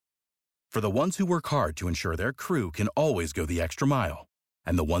For the ones who work hard to ensure their crew can always go the extra mile,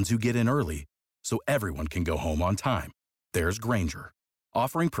 and the ones who get in early so everyone can go home on time, there's Grainger,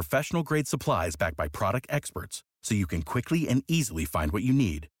 offering professional-grade supplies backed by product experts so you can quickly and easily find what you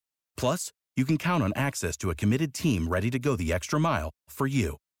need. Plus, you can count on access to a committed team ready to go the extra mile for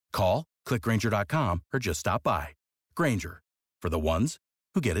you. Call, click Grainger.com, or just stop by. Grainger, for the ones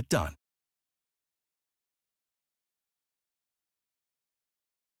who get it done.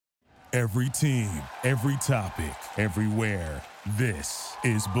 Every team, every topic, everywhere. This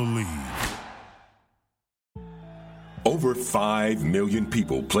is Believe. Over 5 million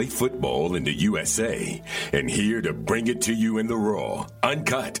people play football in the USA, and here to bring it to you in the raw,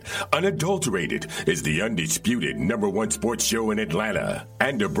 uncut, unadulterated is the undisputed #1 sports show in Atlanta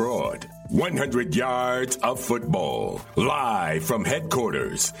and abroad. 100 yards of football, live from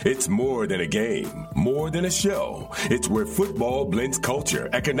headquarters. It's more than a game, more than a show. It's where football blends culture,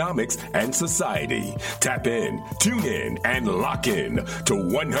 economics, and society. Tap in, tune in, and lock in to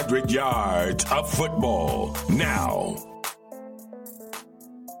 100 yards of football now.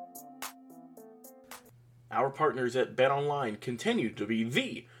 Our partners at BetOnline continue to be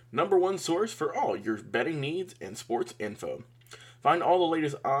the #1 source for all your betting needs and sports info. Find all the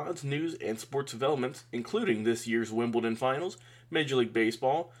latest odds, news, and sports developments, including this year's Wimbledon Finals, Major League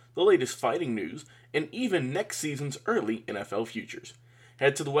Baseball, the latest fighting news, and even next season's early NFL futures.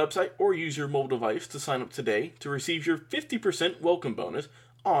 Head to the website or use your mobile device to sign up today to receive your 50% welcome bonus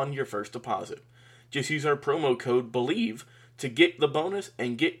on your first deposit. Just use our promo code BELIEVE to get the bonus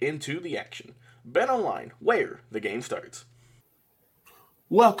and get into the action. BetOnline, where the game starts.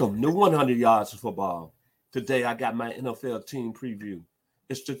 Welcome to 100 Yards of Football. Today, I got my NFL team preview.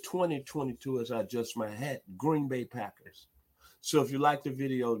 It's the 2022, as I adjust my hat, Green Bay Packers. So if you like the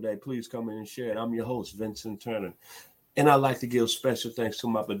video today, please come in and share it. I'm your host, Vincent Turner. And I'd like to give special thanks to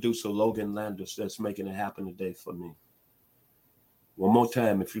my producer, Logan Landers, that's making it happen today for me. One more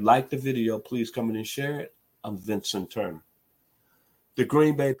time, if you like the video, please come in and share it. I'm Vincent Turner. The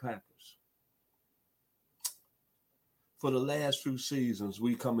Green Bay Packers. For the last few seasons,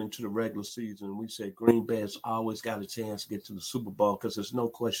 we come into the regular season and we say Green Bay has always got a chance to get to the Super Bowl because there's no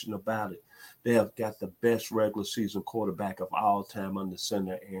question about it. They have got the best regular season quarterback of all time under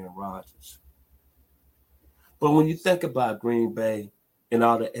center, Aaron Rodgers. But when you think about Green Bay and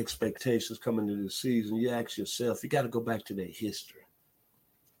all the expectations coming into the season, you ask yourself, you got to go back to their history.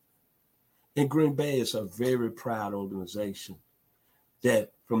 And Green Bay is a very proud organization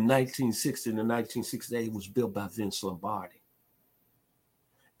that from 1960 to 1968 was built by Vince Lombardi.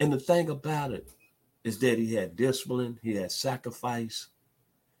 And the thing about it is that he had discipline, he had sacrifice,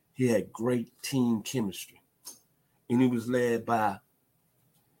 he had great team chemistry. And he was led by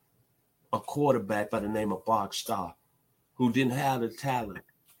a quarterback by the name of Bart Starr, who didn't have the talent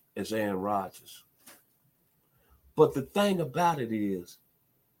as Aaron Rodgers. But the thing about it is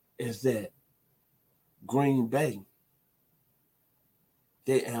that Green Bay,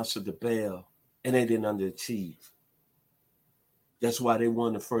 they answered the bell and they didn't underachieve. That's why they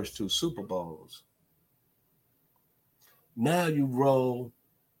won the first 2 Super Bowls. Now you roll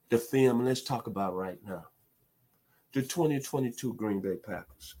the film and let's talk about right now. The 2022 Green Bay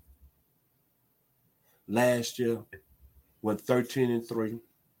Packers. Last year went 13-3.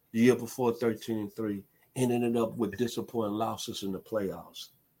 The year before 13-3 and ended up with disappointing losses in the playoffs.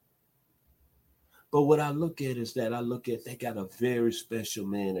 But what I look at is that they got a very special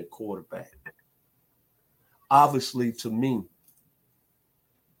man at quarterback. Obviously, to me,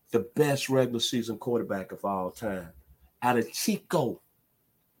 the best regular season quarterback of all time. Out of Chico,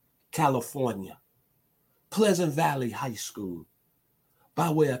 California, Pleasant Valley High School, by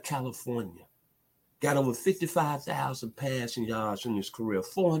way of California. Got over 55,000 passing yards in his career,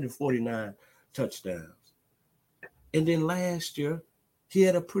 449 touchdowns. And then last year, he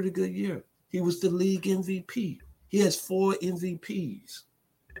had a pretty good year. He was the league MVP. He has 4 MVPs.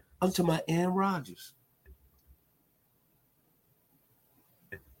 I'm talking about Aaron Rodgers.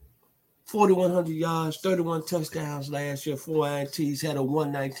 4,100 yards, 31 touchdowns last year, 4 INTs, had a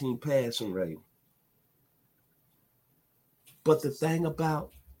 119 passing rating. But the thing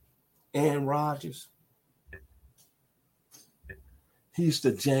about Aaron Rodgers, he's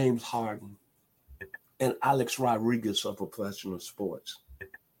the James Harden and Alex Rodriguez of professional sports.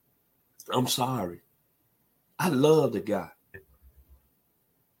 I'm sorry. I love the guy.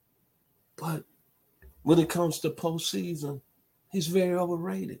 But when it comes to postseason, he's very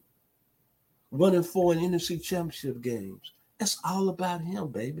overrated. 1-4 in NFC Championship games. That's all about him,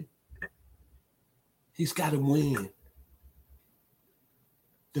 baby. He's got to win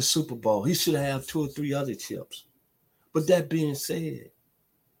the Super Bowl. He should have 2 or 3 other chips. But that being said,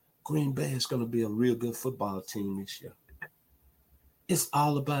 Green Bay is going to be a real good football team this year. It's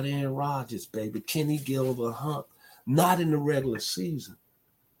all about Aaron Rodgers, baby. Can he get over a hump? Not in the regular season,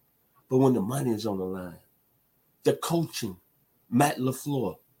 but when the money is on the line. The coaching, Matt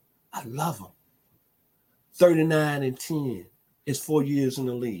LaFleur, I love him. 39-10. It's 4 years in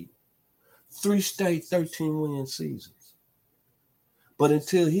the league. 3 straight 13-win seasons. But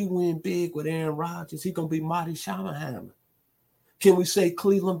until he win big with Aaron Rodgers, he's going to be Marty Schottenheimer. Can we say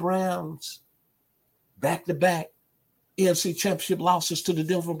Cleveland Browns back-to-back AFC Championship losses to the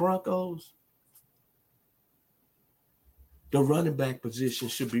Denver Broncos? The running back position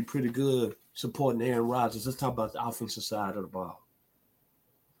should be pretty good supporting Aaron Rodgers. Let's talk about the offensive side of the ball.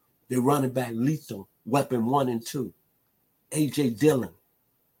 They're running back lethal, weapon 1 and 2. A.J. Dillon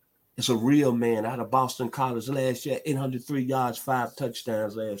is a real man out of Boston College last year, 803 yards, 5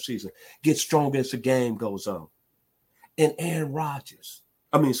 touchdowns last season. Gets stronger as the game goes on. And Aaron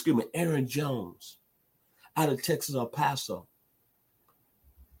Jones out of Texas El Paso,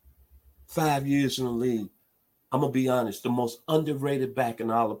 5 years in the league. I'm going to be honest, the most underrated back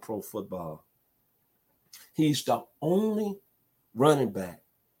in all of pro football. He's the only running back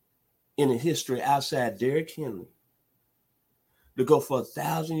in the history outside Derrick Henry to go for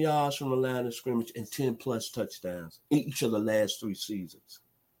 1,000 yards from the line of scrimmage and 10-plus touchdowns in each of the last 3 seasons.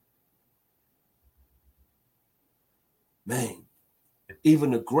 Man,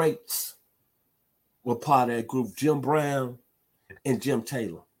 even the greats were part of that group, Jim Brown and Jim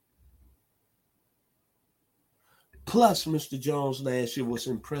Taylor. Plus, Mr. Jones last year was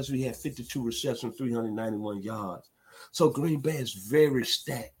impressive. He had 52 receptions, 391 yards. So Green Bay is very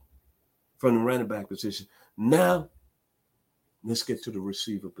stacked from the running back position. Now, let's get to the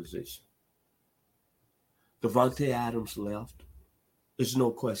receiver position. Davante Adams left. There's no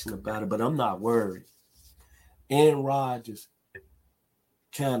question about it, but I'm not worried. Aaron Rodgers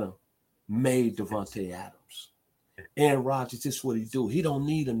kind of made Davante Adams. Aaron Rodgers, this is what he do. He don't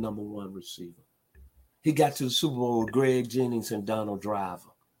need a number 1 receiver. He got to the Super Bowl with Greg Jennings and Donald Driver.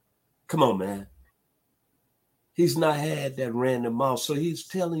 Come on, man. He's not had that random mouse, so he's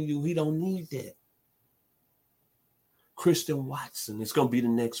telling you he don't need that. Christian Watson is going to be the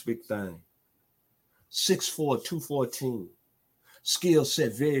next big thing. 6'4", 214. Skill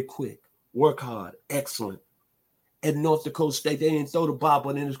set, very quick. Work hard, excellent. At North Dakota State, they didn't throw the ball,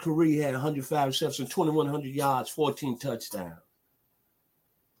 but in his career, he had 105 receptions, 2,100 yards, 14 touchdowns.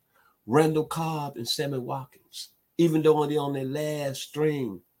 Randall Cobb and Sammy Watkins, even though they're on their last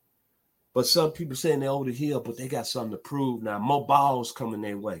string. But some people saying they're over the hill, but they got something to prove now. More balls coming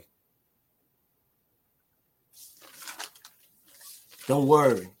their way. Don't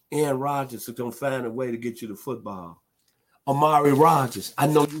worry. Aaron Rodgers is going to find a way to get you the football. Amari Rodgers, I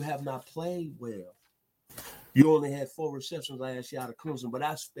know you have not played well. You only had 4 receptions last year out of Clemson, but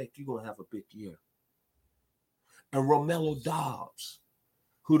I expect you're going to have a big year. And Romelo Doubs,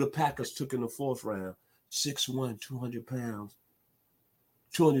 who the Packers took in the 4th round, 6'1", 200 pounds,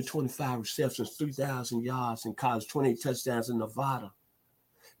 225 receptions, 3,000 yards in college, 28 touchdowns in Nevada,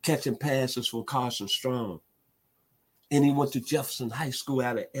 catching passes from Carson Strong. And he went to Jefferson High School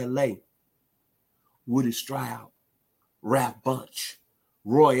out of L.A. Woody Stroud, Ralph Bunch,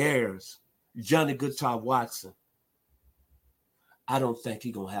 Roy Ayers, Johnny Guitar Watson. I don't think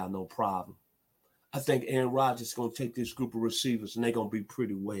he's going to have no problem. I think Aaron Rodgers is going to take this group of receivers, and they're going to be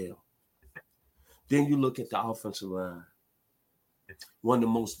pretty well. Then you look at the offensive line. One of the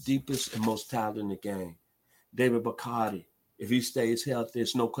most deepest and most talented in the game. David Bacardi, if he stays healthy,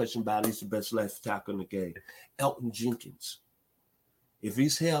 there's no question about it, he's the best left tackle in the game. Elton Jenkins, if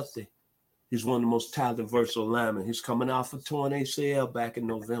he's healthy, he's one of the most talented, versatile linemen. He's coming off a torn ACL back in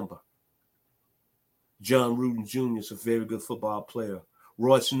November. John Rudin Jr. is a very good football player.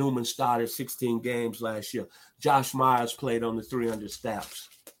 Royce Newman started 16 games last year. Josh Myers played on the 300 snaps.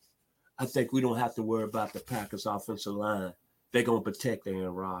 I think we don't have to worry about the Packers' offensive line. They're going to protect Aaron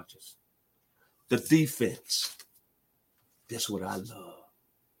Rodgers. The defense. That's what I love.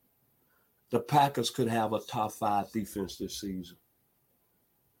 The Packers could have a top 5 defense this season.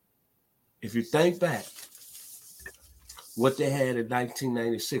 If you think back, what they had in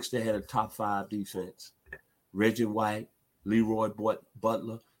 1996, they had a top 5 defense. Reggie White, Leroy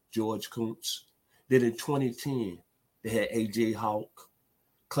Butler, George Kuntz. Then in 2010, they had A.J. Hawk,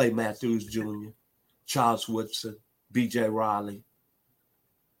 Clay Matthews Jr., Charles Woodson, B.J. Riley.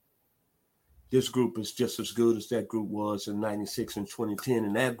 This group is just as good as that group was in 96 and 2010,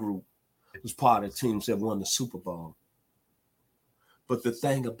 and that group was part of teams that won the Super Bowl. But the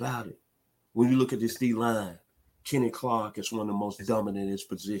thing about it, when you look at this D-line, Kenny Clark is one of the most dominant in his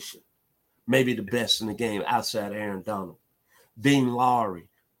position. Maybe the best in the game outside Aaron Donald. Dean Lowry,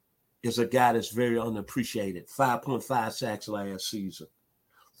 is a guy that's very unappreciated. 5.5 sacks last season.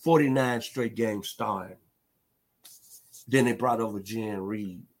 49 straight games starting. Then they brought over Jen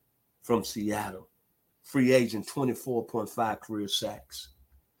Reed from Seattle. Free agent, 24.5 career sacks.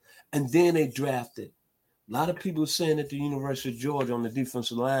 And then they drafted. A lot of people saying at the University of Georgia on the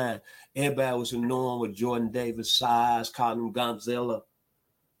defensive line, everybody was ignoring with Jordan Davis, size, calling him Gonzalez.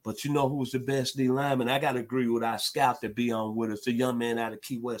 But you know who was the best D lineman? I got to agree with our scout that be on with us, the young man out of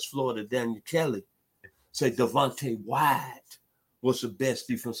Key West, Florida, Daniel Kelly. Say Devontae White was the best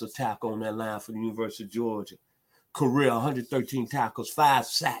defensive tackle on that line for the University of Georgia. Career, 113 tackles, 5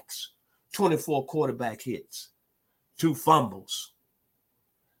 sacks, 24 quarterback hits, 2 fumbles.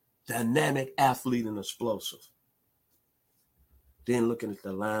 Dynamic athlete and explosive. Then looking at the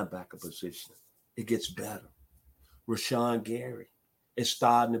linebacker position, it gets better. Rashawn Gary is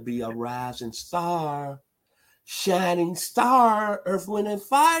starting to be a rising star, shining star, Earth, Wind, and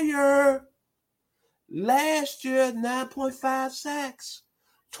Fire. Last year, 9.5 sacks,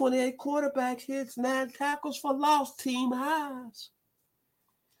 28 quarterback hits, 9 tackles for loss, team highs.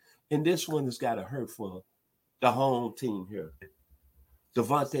 And this one has got to hurt for the home team here.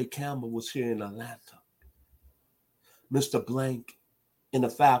 Devontae Campbell was here in Atlanta. Mr. Blank in the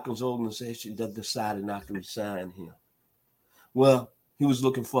Falcons organization that decided not to resign him. Well, he was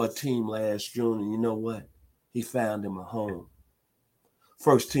looking for a team last June, and you know what? He found him a home.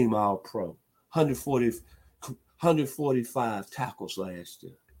 First team All-Pro, 145 tackles last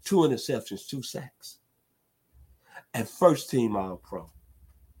year, 2 interceptions, 2 sacks. And first team All-Pro.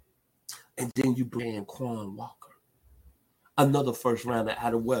 And then you bring in Quan Walker. Another first rounder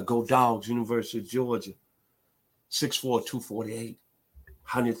out of where? Go Dogs, University of Georgia. 6'4", 248.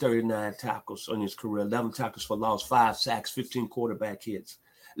 139 tackles on his career. 11 tackles for loss, 5 sacks, 15 quarterback hits.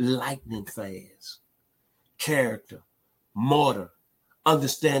 Lightning fast. Character. Mortar.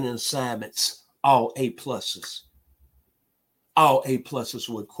 Understanding assignments. All A+. All A+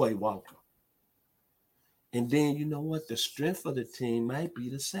 with Quay Walker. And then you know what? The strength of the team might be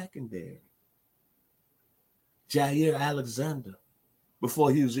the secondary. Jair Alexander,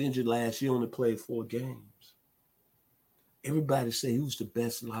 before he was injured last year, only played 4 games. Everybody say he was the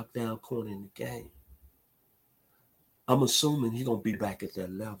best lockdown corner in the game. I'm assuming he's going to be back at that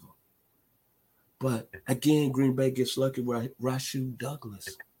level. But again, Green Bay gets lucky with Rasheed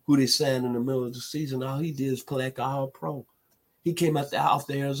Douglas, who they signed in the middle of the season. All he did is play like an All-Pro. He came off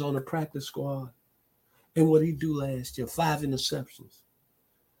the Arizona practice squad. And what did he do last year? 5 interceptions.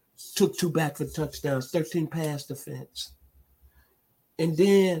 Took 2 back for touchdowns, 13 pass defense. And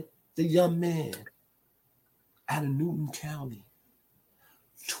then the young man out of Newton County,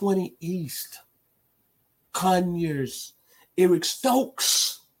 20 East, Conyers, Eric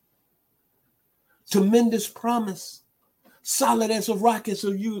Stokes. Tremendous promise. Solid as a rock as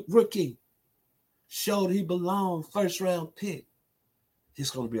a rookie. Showed he belonged, first round pick. He's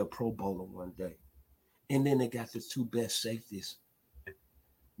going to be a Pro Bowler one day. And then they got the 2 best safeties.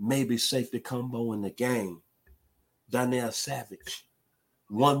 Maybe safety combo in the game. Donnell Savage.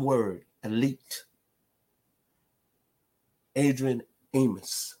 One word, elite. Adrian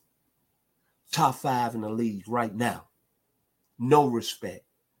Amos. Top 5 in the league right now. No respect.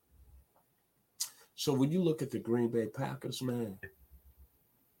 So when you look at the Green Bay Packers, man,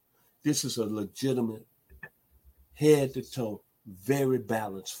 this is a legitimate, head-to-toe, very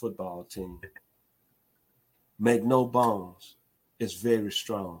balanced football team. Make no bones. Is very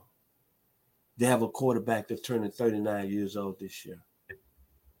strong. They have a quarterback that's turning 39 years old this year.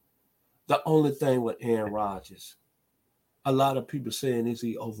 The only thing with Aaron Rodgers, a lot of people saying, is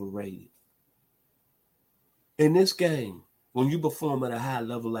he overrated? In this game, when you perform at a high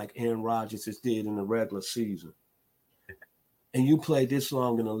level like Aaron Rodgers has did in the regular season, and you play this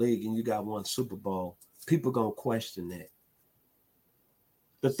long in the league and you got 1 Super Bowl, people going to question that.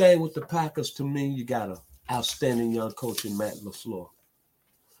 The thing with the Packers, to me, you got a outstanding young coach in Matt LaFleur.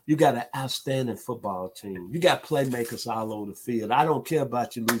 You got an outstanding football team. You got playmakers all over the field. I don't care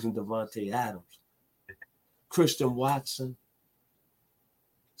about you losing Devontae Adams. Christian Watson,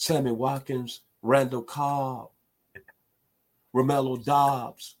 Sammy Watkins, Randall Cobb, Romello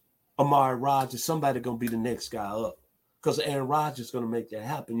Dobbs, Amari Rodgers. Somebody going to be the next guy up because Aaron Rodgers is going to make that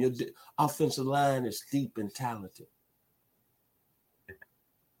happen. Your offensive line is deep and talented.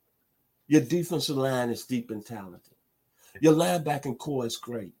 Your defensive line is deep and talented. Your linebacking core is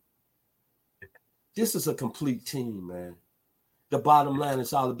great. This is a complete team, man. The bottom line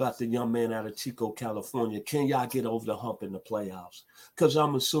is all about the young man out of Chico, California. Can y'all get over the hump in the playoffs? Because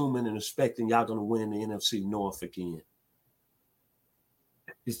I'm assuming and expecting y'all going to win the NFC North again.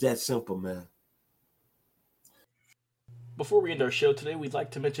 It's that simple, man. Before we end our show today, we'd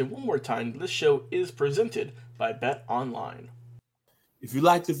like to mention one more time this show is presented by Bet Online. If you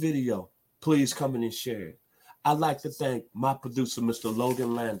like the video, please come in and share it. I'd like to thank my producer, Mr.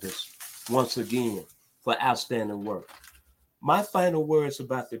 Logan Landis, once again for outstanding work. My final words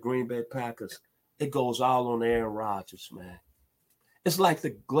about the Green Bay Packers, it goes all on Aaron Rodgers, man. It's like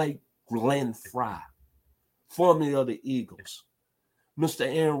the great Glenn Fry, formerly of the Eagles. Mr.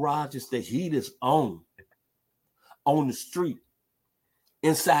 Aaron Rodgers, the heat is on the street,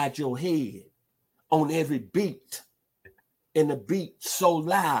 inside your head, on every beat, and the beat so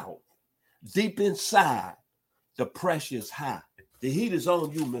loud, deep inside, the pressure is high. The heat is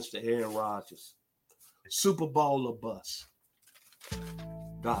on you, Mr. Aaron Rodgers. Super Bowl or bust.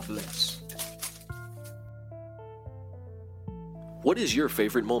 God bless. What is your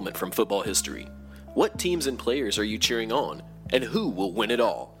favorite moment from football history? What teams and players are you cheering on? And who will win it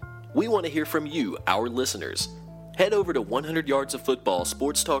all? We want to hear from you, our listeners. Head over to 100 Yards of Football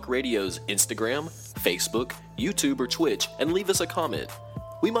Sports Talk Radio's Instagram, Facebook, YouTube, or Twitch and leave us a comment.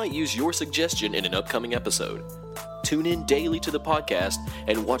 We might use your suggestion in an upcoming episode. Tune in daily to the podcast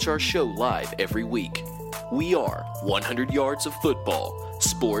and watch our show live every week. We are 100 Yards of Football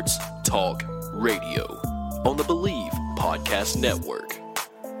Sports Talk Radio on the Believe Podcast Network.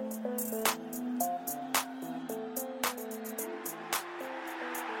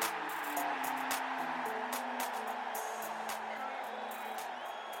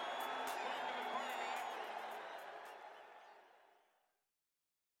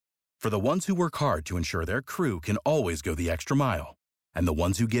 For the ones who work hard to ensure their crew can always go the extra mile, and the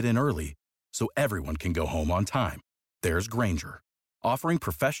ones who get in early so everyone can go home on time, there's Grainger, offering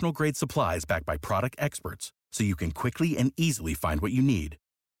professional-grade supplies backed by product experts so you can quickly and easily find what you need.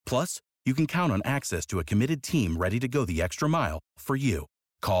 Plus, you can count on access to a committed team ready to go the extra mile for you.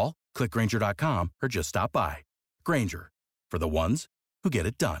 Call, click Grainger.com, or just stop by. Grainger, for the ones who get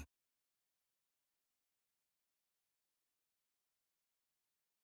it done.